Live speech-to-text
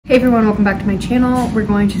Hey everyone, welcome back to my channel. We're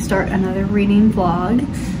going to start another reading vlog.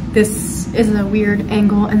 This is a weird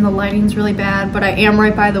angle and the lighting's really bad, but I am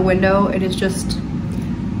right by the window. It is just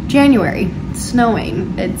January, it's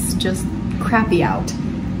snowing, it's just crappy out.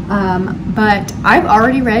 But I've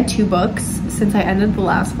already read 2 books since I ended the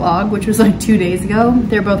last vlog, which was like 2 days ago.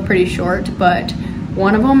 They're both pretty short, but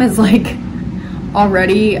one of them is like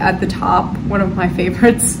already at the top, one of my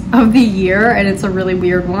favorites of the year, and it's a really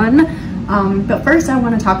weird one. But first I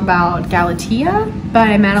want to talk about Galatea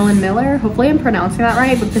by Madeline Miller. Hopefully I'm pronouncing that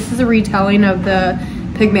right, but this is a retelling of the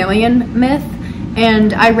Pygmalion myth.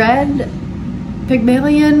 And I read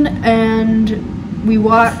Pygmalion and we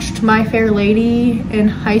watched My Fair Lady in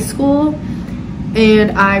high school,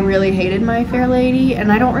 and I really hated My Fair Lady,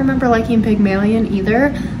 and I don't remember liking Pygmalion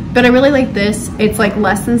either, but I really like this. It's like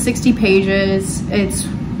less than 60 pages. It's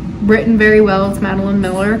written very well. It's Madeline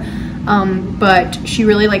Miller. But she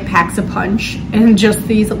really like packs a punch in just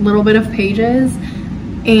these little bit of pages,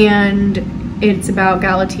 and it's about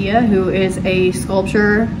Galatea, who is a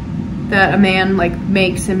sculpture that a man like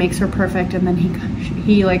makes and makes her perfect, and then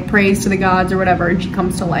he like prays to the gods or whatever, and she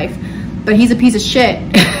comes to life. But he's a piece of shit.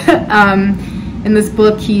 In this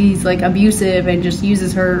book he's like abusive and just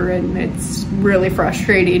uses her, and it's really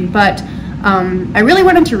frustrating. But I really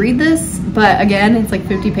wanted to read this, but again, it's like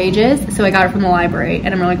 50 pages, so I got it from the library,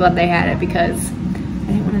 and I'm really glad they had it because I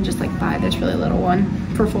didn't want to just like buy this really little one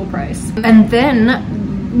for full price. And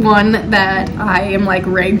then one that I am like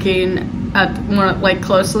ranking at one, like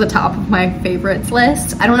close to the top of my favorites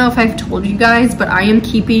list. I don't know if I've told you guys, but I am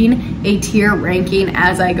keeping a tier ranking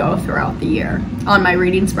as I go throughout the year on my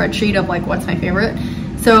reading spreadsheet of like what's my favorite.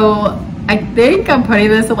 So I think I'm putting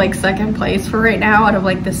this at like 2nd place for right now out of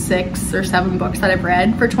like the 6 or 7 books that I've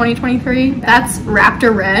read for 2023. That's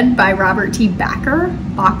Raptor Red by Robert T. Bakker.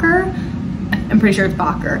 I'm pretty sure it's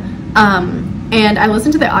Bakker. And I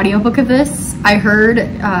listened to the audiobook of this. I heard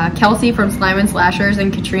Kelsey from Slime and Slashers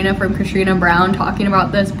and Katrina from Katrina Brown talking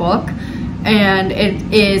about this book. And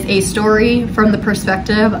it is a story from the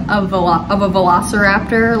perspective of a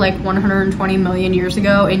velociraptor like 120 million years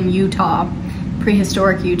ago in Utah,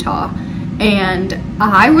 prehistoric Utah. And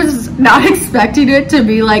I was not expecting it to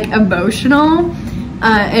be like emotional.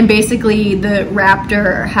 And basically the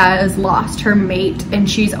raptor has lost her mate, and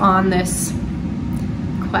she's on this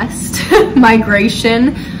quest,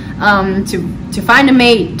 migration, to find a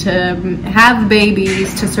mate, to have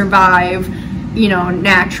babies, to survive, you know,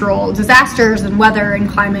 natural disasters and weather and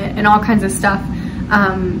climate and all kinds of stuff.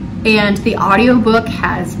 And the audiobook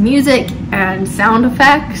has music and sound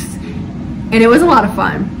effects, and it was a lot of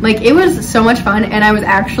fun. Like, it was so much fun, and I was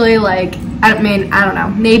actually like, I don't know,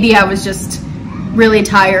 maybe I was just really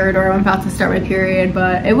tired or I'm about to start my period,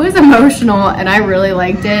 but it was emotional and I really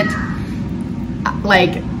liked it.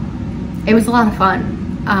 Like, it was a lot of fun.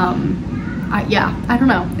 Yeah, I don't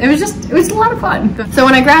know. It was a lot of fun. So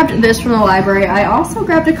when I grabbed this from the library, I also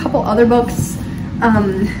grabbed a couple other books.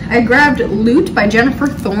 I grabbed Loot by Jennifer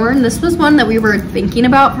Thorne. This was one that we were thinking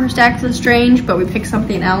about for Stacks of Strange, but we picked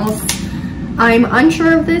something else. I'm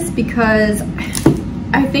unsure of this because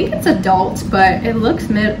I think it's adult, but it looks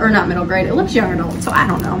not middle grade. It looks young adult, so I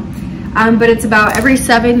don't know. But it's about every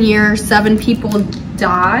 7 years, 7 people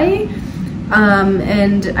die.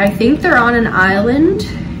 And I think they're on an island,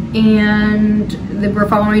 and we're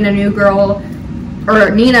following a new girl,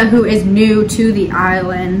 or Nina, who is new to the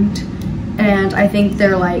island. And I think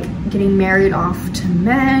they're like getting married off to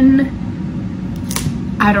men.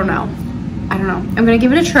 I don't know. I'm gonna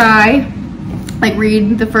give it a try. Like,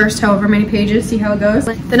 read the first however many pages, see how it goes.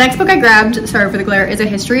 The next book I grabbed, sorry for the glare, is A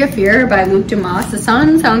History of Fear by Luc Dumas. The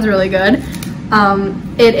sounds really good.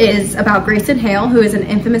 It is about Grayson Hale, who is an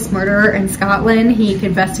infamous murderer in Scotland. He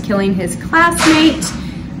confessed to killing his classmate,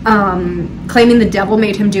 claiming the devil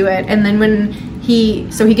made him do it. And then when he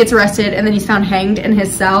gets arrested, and then he's found hanged in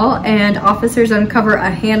his cell, and officers uncover a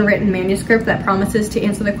handwritten manuscript that promises to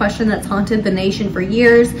answer the question that's haunted the nation for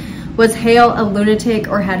years. Was Hale a lunatic,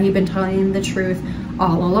 or had he been telling the truth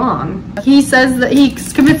all along? He says that he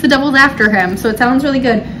convinced the devil's after him, so it sounds really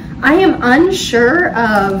good. I am unsure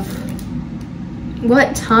of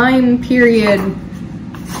what time period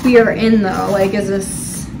we are in though. Like, is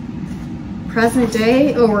this present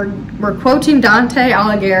day? Oh, we're quoting Dante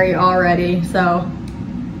Alighieri already, so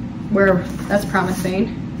that's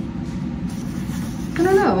promising. I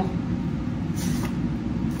don't know.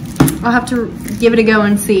 I'll have to give it a go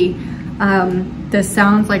and see. This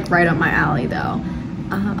sounds like right up my alley though.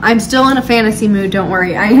 I'm still in a fantasy mood, don't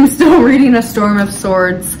worry. I am still reading A Storm of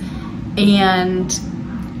Swords, and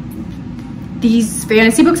these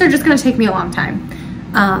fantasy books are just gonna take me a long time.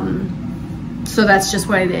 So that's just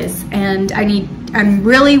what it is. And I need I'm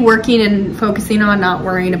really working and focusing on not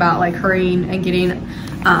worrying about like hurrying and getting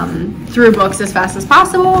through books as fast as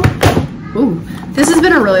possible. Ooh, this has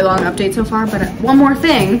been a really long update so far, but one more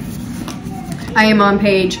thing. I am on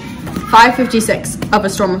page 556 of A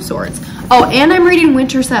Storm of Swords. Oh, and I'm reading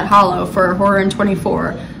Winterset Hollow for Horror in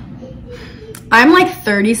 24. I'm like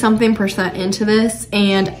 30-something% into this,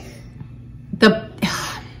 and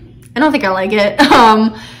I don't think I like it.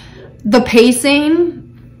 The pacing,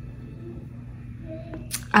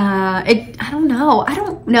 I don't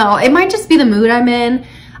know. It might just be the mood I'm in.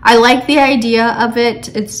 I like the idea of it.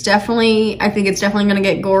 I think it's definitely gonna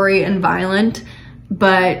get gory and violent,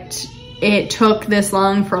 but it took this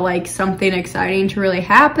long for like something exciting to really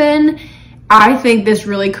happen. I think this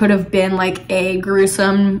really could have been like a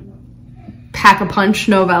gruesome pack-a-punch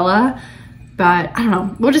novella, but I don't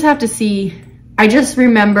know. We'll just have to see. I just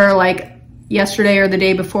remember like yesterday or the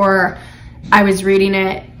day before I was reading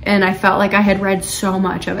it and I felt like I had read so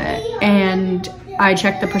much of it, and I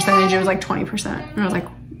checked the percentage, it was like 20%. And I was like,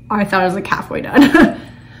 I thought I was like halfway done.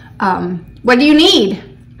 What do you need?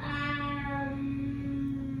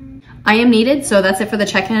 I am needed, so that's it for the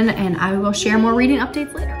check-in, and I will share more reading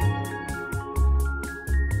updates later.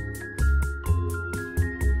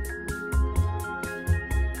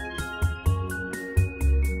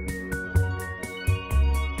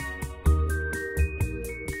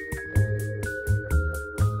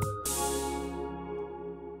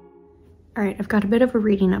 All right, I've got a bit of a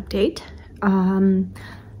reading update.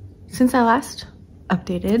 Since I last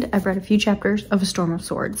updated, I've read a few chapters of A Storm of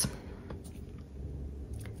Swords.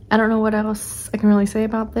 I don't know what else I can really say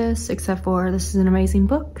about this, except for this is an amazing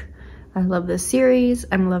book. I love this series.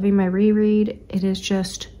 I'm loving my reread. It is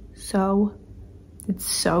just it's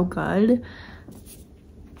so good.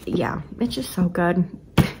 Yeah, it's just so good.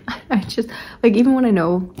 I just, like, even when I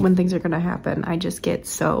know when things are gonna happen, I just get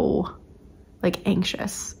so, like,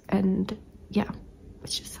 anxious. And yeah,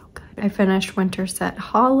 it's just so good. I finished Winterset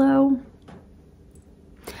Hollow.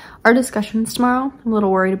 Our discussion's tomorrow. I'm a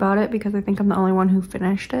little worried about it because I think I'm the only one who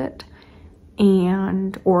finished it.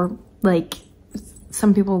 Or like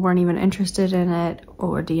some people weren't even interested in it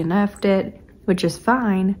or DNF'd it, which is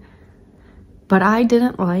fine. But I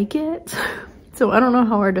didn't like it. So I don't know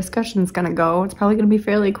how our discussion's gonna go. It's probably gonna be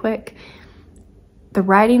fairly quick. The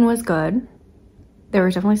writing was good. There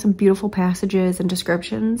was definitely some beautiful passages and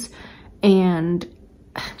descriptions. And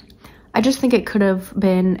I just think it could have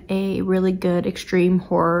been a really good extreme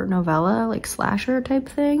horror novella, like slasher type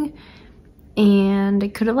thing. And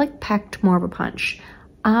it could have like packed more of a punch.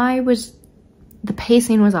 The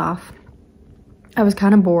pacing was off. I was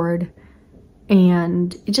kind of bored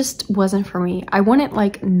and it just wasn't for me. I wouldn't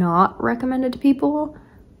like not recommend it to people.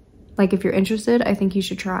 Like if you're interested, I think you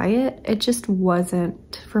should try it. It just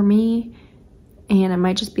wasn't for me. And it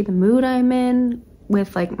might just be the mood I'm in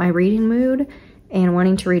with like my reading mood and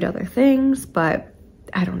wanting to read other things, but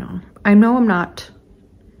I don't know. I know I'm not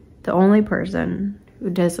the only person who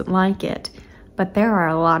doesn't like it, but there are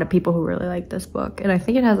a lot of people who really like this book, and I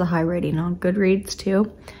think it has a high rating on Goodreads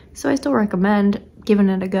too, so I still recommend giving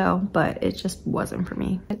it a go, but it just wasn't for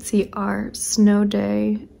me. Let's see our snow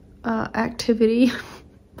day activity.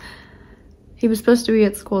 He was supposed to be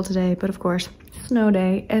at school today, but of course, snow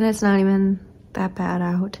day, and it's not even that bad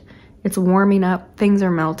out. It's warming up, things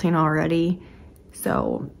are melting already.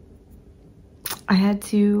 So I have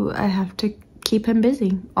to keep him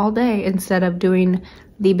busy all day instead of doing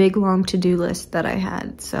the big long to-do list that I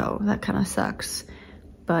had. So that kind of sucks,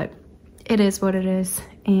 but it is what it is.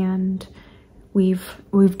 And we've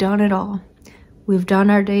done it all. We've done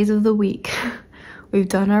our days of the week. We've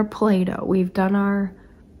done our Play-Doh. We've done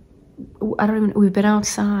we've been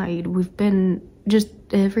outside. We've been just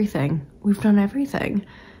everything. We've done everything.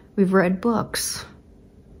 We've read books.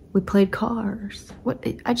 We played cars.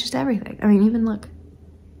 Just everything. I mean, even look.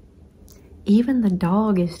 Even the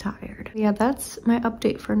dog is tired. Yeah, that's my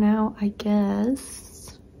update for now, I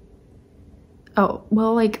guess. Oh,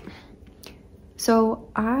 well, like,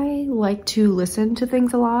 so I like to listen to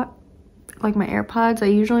things a lot. Like my AirPods, I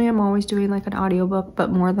usually am always doing like an audiobook,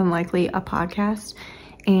 but more than likely a podcast.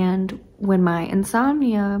 And when my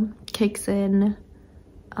insomnia kicks in,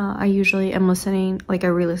 I usually am listening, like I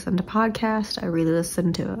re-listen to podcasts, I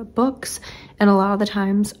re-listen to books, and a lot of the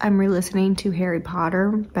times I'm re-listening to Harry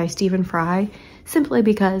Potter by Stephen Fry, simply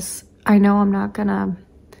because I know I'm not gonna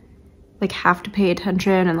like have to pay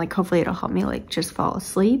attention, and like hopefully it'll help me like just fall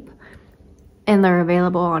asleep. And they're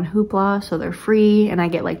available on Hoopla, so they're free, and I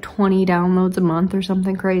get like 20 downloads a month or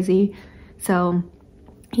something crazy. So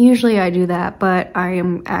usually I do that, but I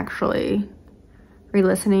am actually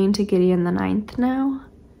re-listening to Gideon the Ninth now.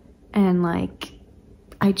 And like,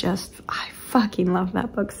 I fucking love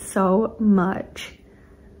that book so much.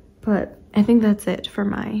 But I think that's it for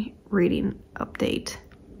my reading update.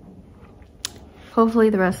 Hopefully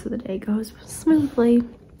the rest of the day goes smoothly.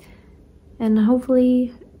 And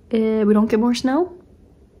hopefully we don't get more snow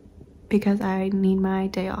because I need my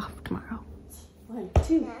day off tomorrow. 1,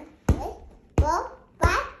 2, 3, 4,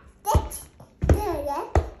 5, 6, 7,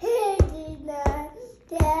 8, 9,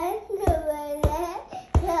 10, 11,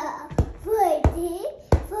 12, 14,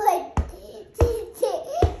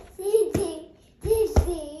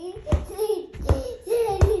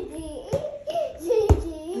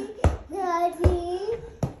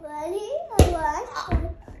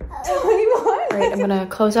 Right, I'm gonna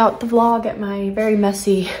close out the vlog at my very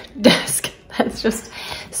messy desk that's just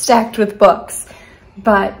stacked with books.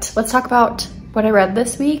 But let's talk about what I read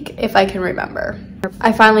this week, if I can remember.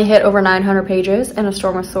 I finally hit over 900 pages in A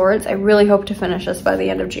Storm of Swords. I really hope to finish this by the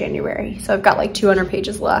end of January. So I've got like 200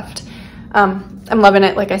 pages left. I'm loving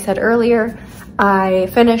it, like I said earlier. I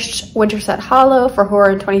finished Winterset Hollow for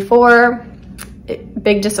Horror in 24.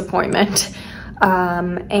 Big disappointment.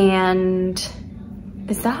 And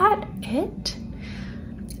is that it?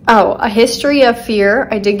 Oh, A History of Fear.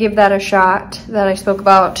 I did give that a shot that I spoke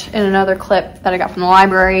about in another clip that I got from the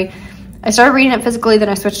library. I started reading it physically, then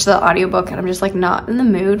I switched to the audiobook, and I'm just like not in the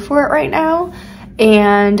mood for it right now.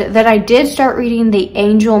 And then I did start reading The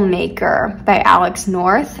Angel Maker by Alex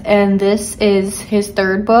North, and this is his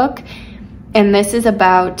 3rd book. And this is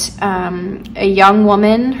about a young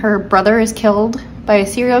woman. Her brother is killed by a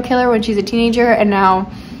serial killer when she's a teenager, and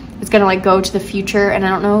now it's gonna like go to the future, and I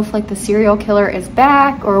don't know if like the serial killer is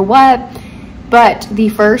back or what, but the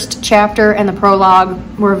first chapter and the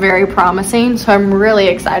prologue were very promising, so I'm really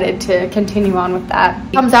excited to continue on with that.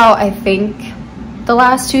 It comes out, I think, the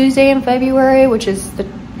last Tuesday in February, which is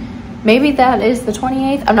maybe that is the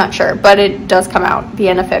 28th, I'm not sure, but it does come out the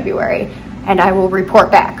end of February, and I will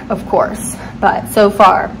report back, of course. But so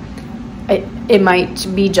far, it might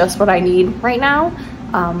be just what I need right now.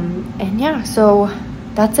 And yeah, so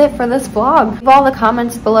that's it for this vlog. Leave all the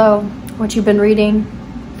comments below what you've been reading,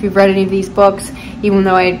 if you've read any of these books, even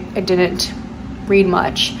though I didn't read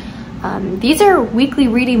much. These are weekly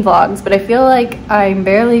reading vlogs, but I feel like I'm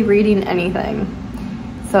barely reading anything.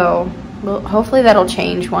 So hopefully that'll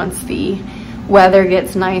change once the weather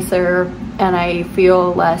gets nicer and I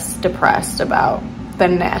feel less depressed about the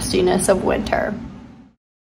nastiness of winter.